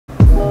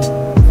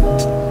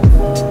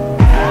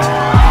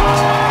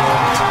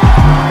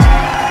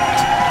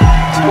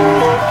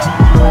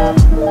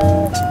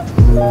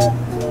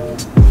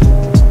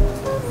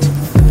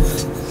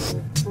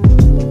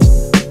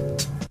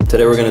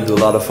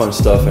lot of fun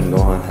stuff and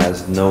Gohan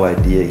has no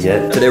idea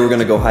yet. Today we're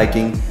gonna go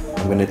hiking.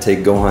 I'm gonna take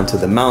Gohan to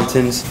the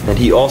mountains and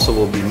he also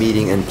will be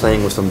meeting and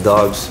playing with some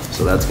dogs.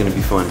 So that's gonna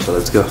be fun. So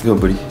let's go. Go,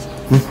 buddy.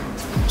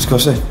 Let's go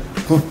say.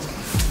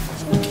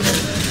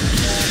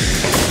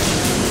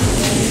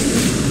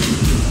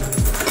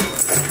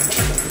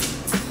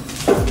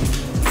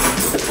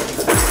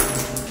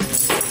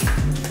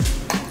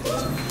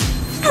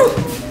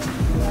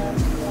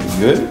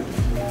 Good?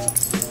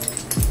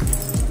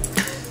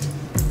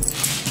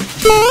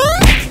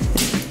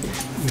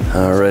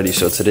 Alrighty,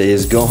 so today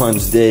is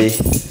Gohan's day.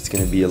 It's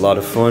gonna be a lot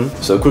of fun.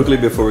 So quickly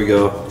before we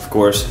go, of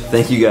course,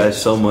 thank you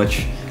guys so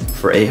much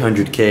for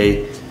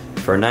 800K,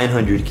 for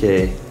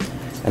 900K.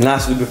 And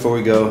lastly, before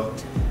we go,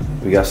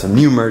 we got some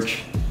new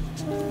merch.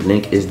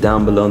 Link is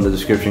down below in the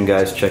description,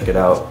 guys. Check it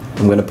out.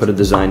 I'm gonna put a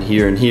design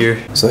here and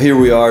here. So here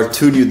we are,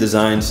 2 new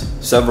designs,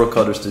 several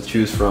colors to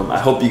choose from. I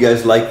hope you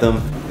guys like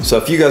them. So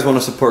if you guys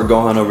wanna support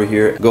Gohan over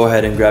here, go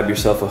ahead and grab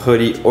yourself a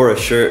hoodie or a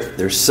shirt.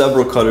 There's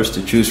several colors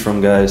to choose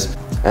from, guys.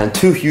 And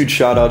 2 huge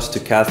shout outs to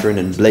Catherine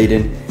and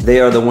Bladen. They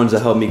are the ones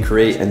that helped me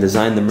create and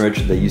design the merch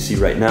that you see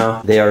right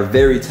now. They are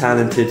very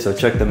talented, so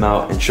check them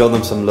out and show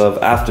them some love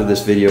after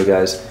this video,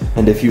 guys.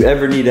 And if you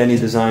ever need any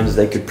designs,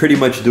 they could pretty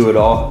much do it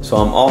all. So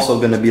I'm also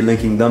gonna be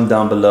linking them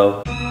down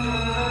below.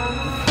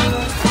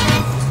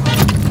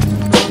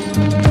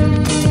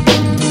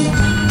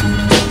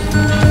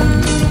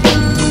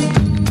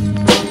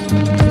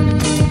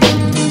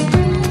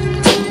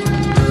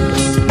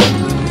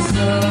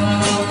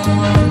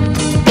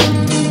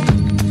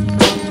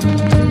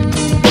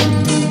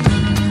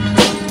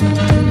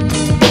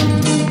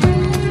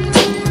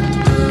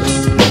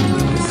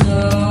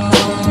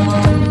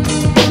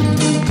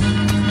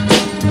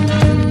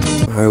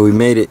 Alright, we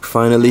made it.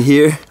 Finally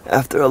here.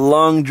 After a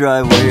long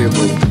drive, we're here,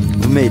 buddy.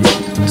 We made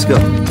it. Let's go.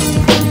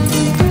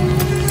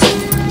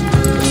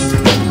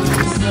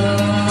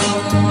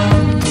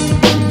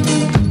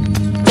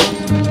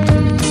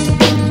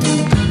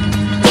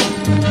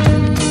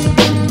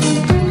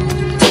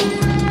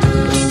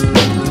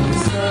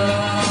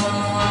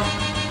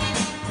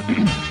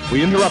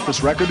 We interrupt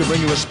this record to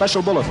bring you a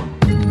special bulletin.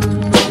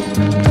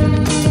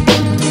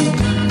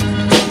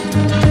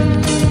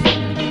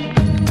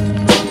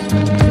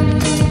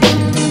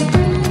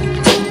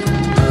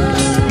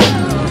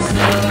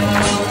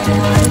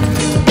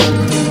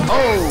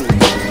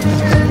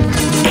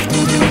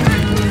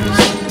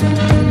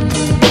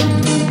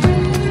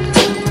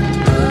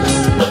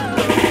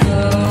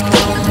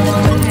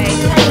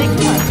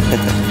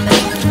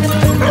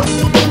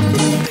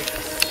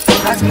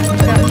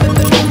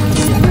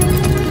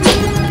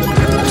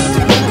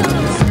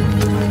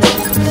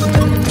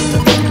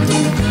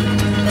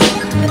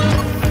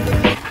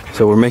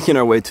 So we're making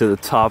our way to the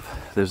top.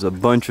 There's a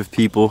bunch of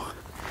people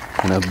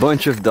and a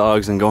bunch of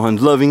dogs and Gohan's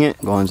loving it.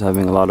 Gohan's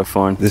having a lot of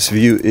fun. This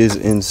view is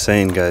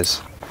insane,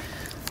 guys.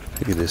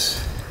 Look at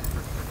this.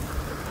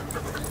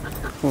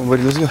 Come on,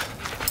 buddy, let's go.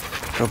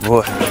 Oh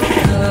boy.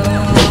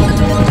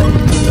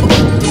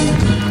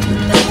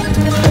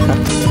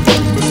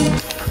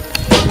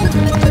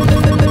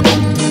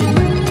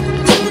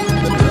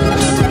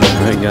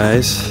 Alright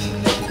guys,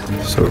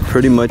 so we're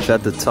pretty much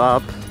at the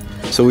top.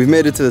 So we've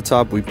made it to the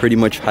top. We pretty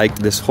much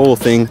hiked this whole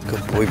thing.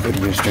 Good boy, buddy.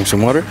 You just drink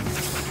some water?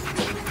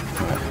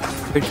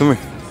 Hey, come here.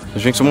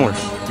 Let's drink some water.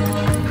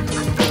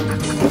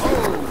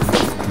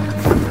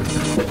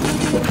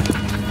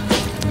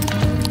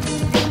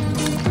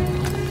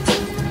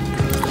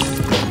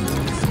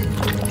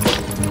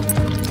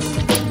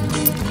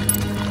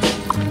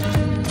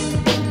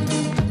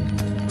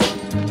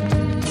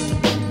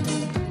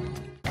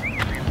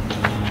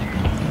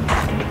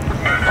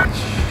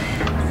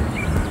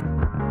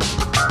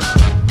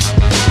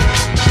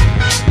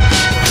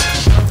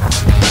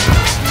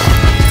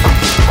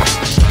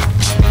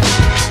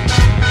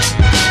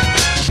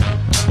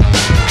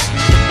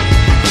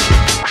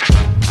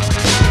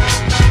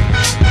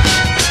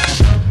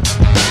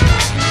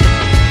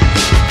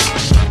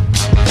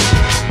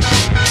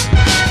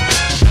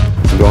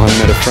 Gohan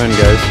met a friend,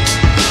 guys.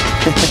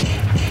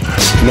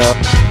 No.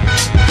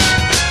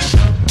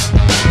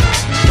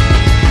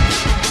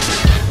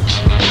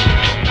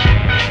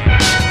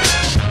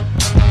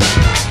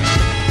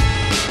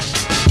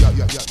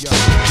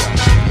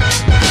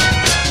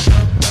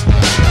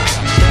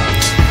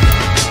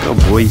 Go,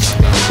 boys.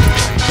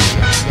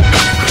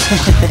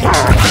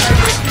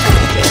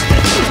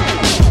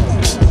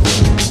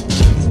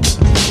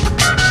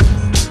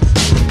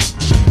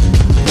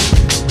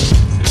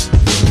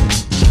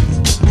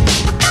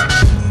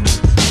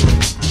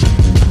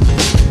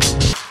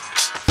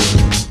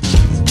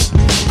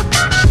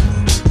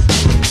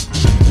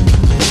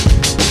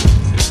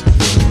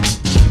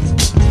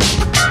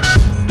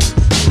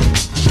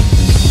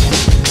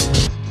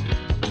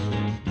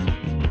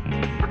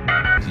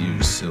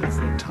 You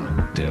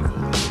silver-tongued devil.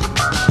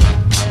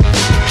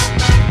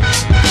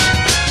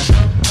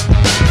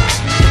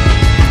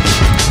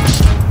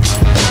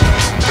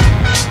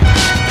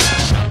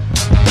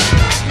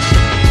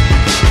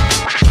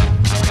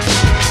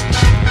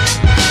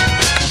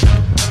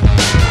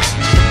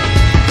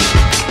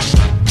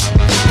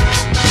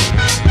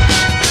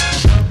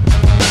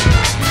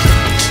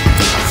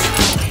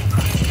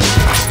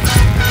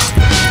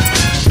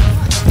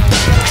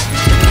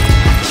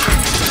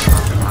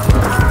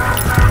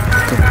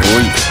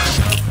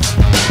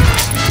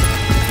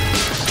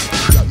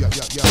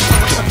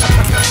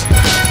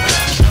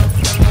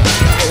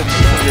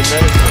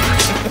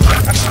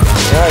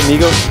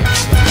 amigo.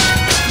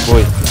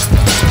 Boy.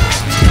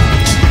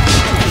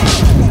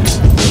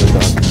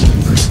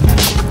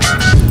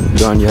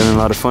 Gohan, you having a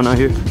lot of fun out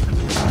here?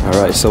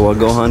 Alright, so while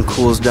Gohan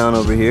cools down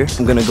over here,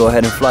 I'm gonna go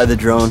ahead and fly the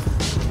drone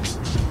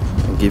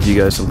and give you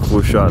guys some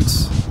cool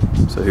shots.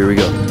 So here we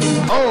go.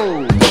 Oh!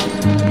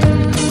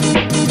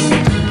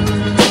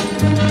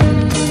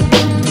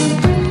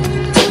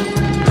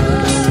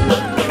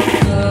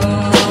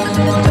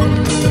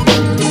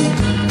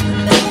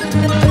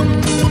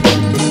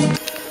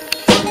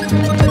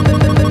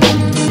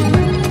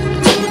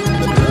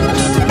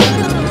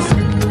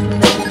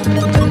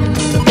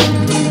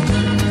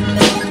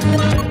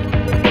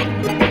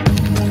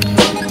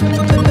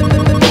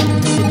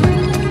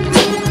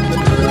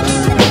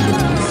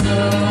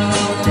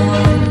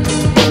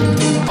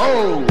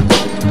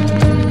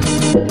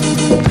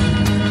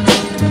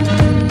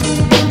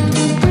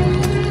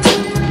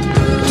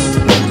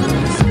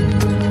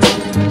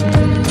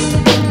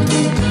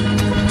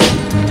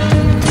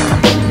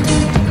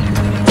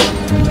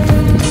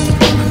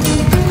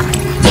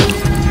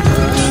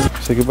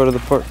 Say goodbye to the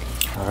park.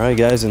 Alright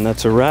guys, and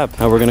that's a wrap.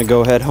 Now we're gonna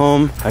go head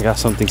home. I got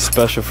something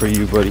special for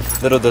you, buddy.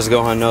 Little does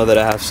Gohan know that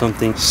I have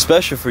something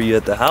special for you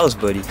at the house,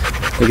 buddy.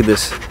 Look at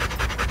this.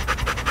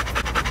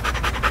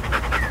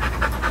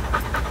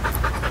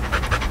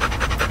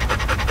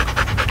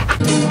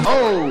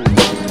 Oh!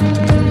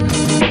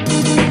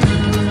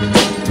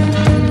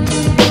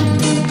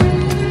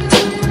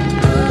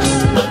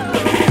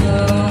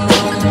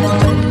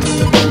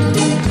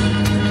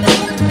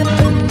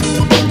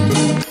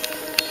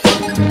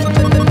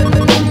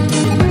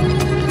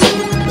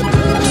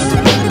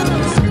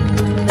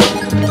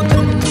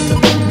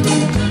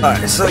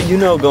 Alright, so you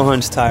know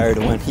Gohan's tired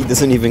when he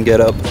doesn't even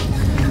get up.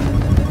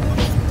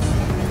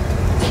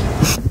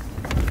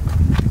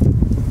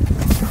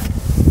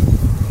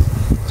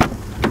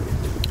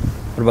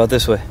 What about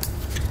this way?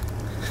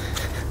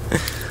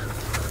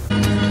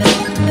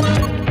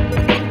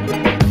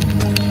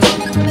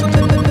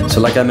 So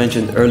like I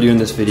mentioned earlier in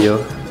this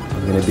video,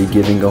 I'm gonna be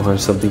giving Gohan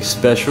something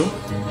special.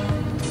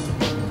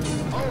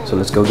 So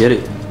let's go get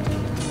it.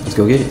 Let's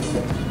go get it.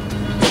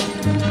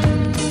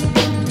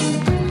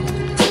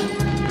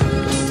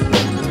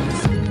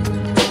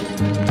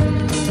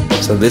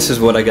 So this is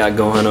what I got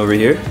Gohan over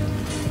here.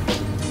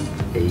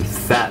 A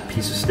fat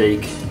piece of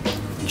steak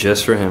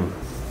just for him.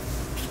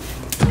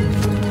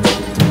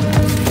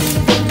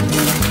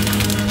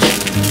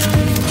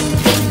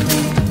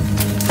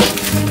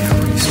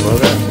 You smell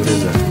that? What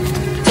is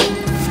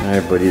that?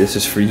 Alright buddy, this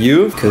is for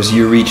you because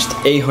you reached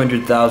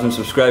 800,000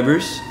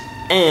 subscribers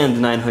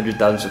and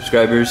 900,000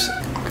 subscribers.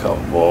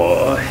 Good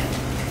boy.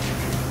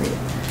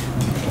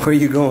 Where are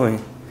you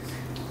going?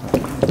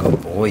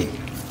 Good boy.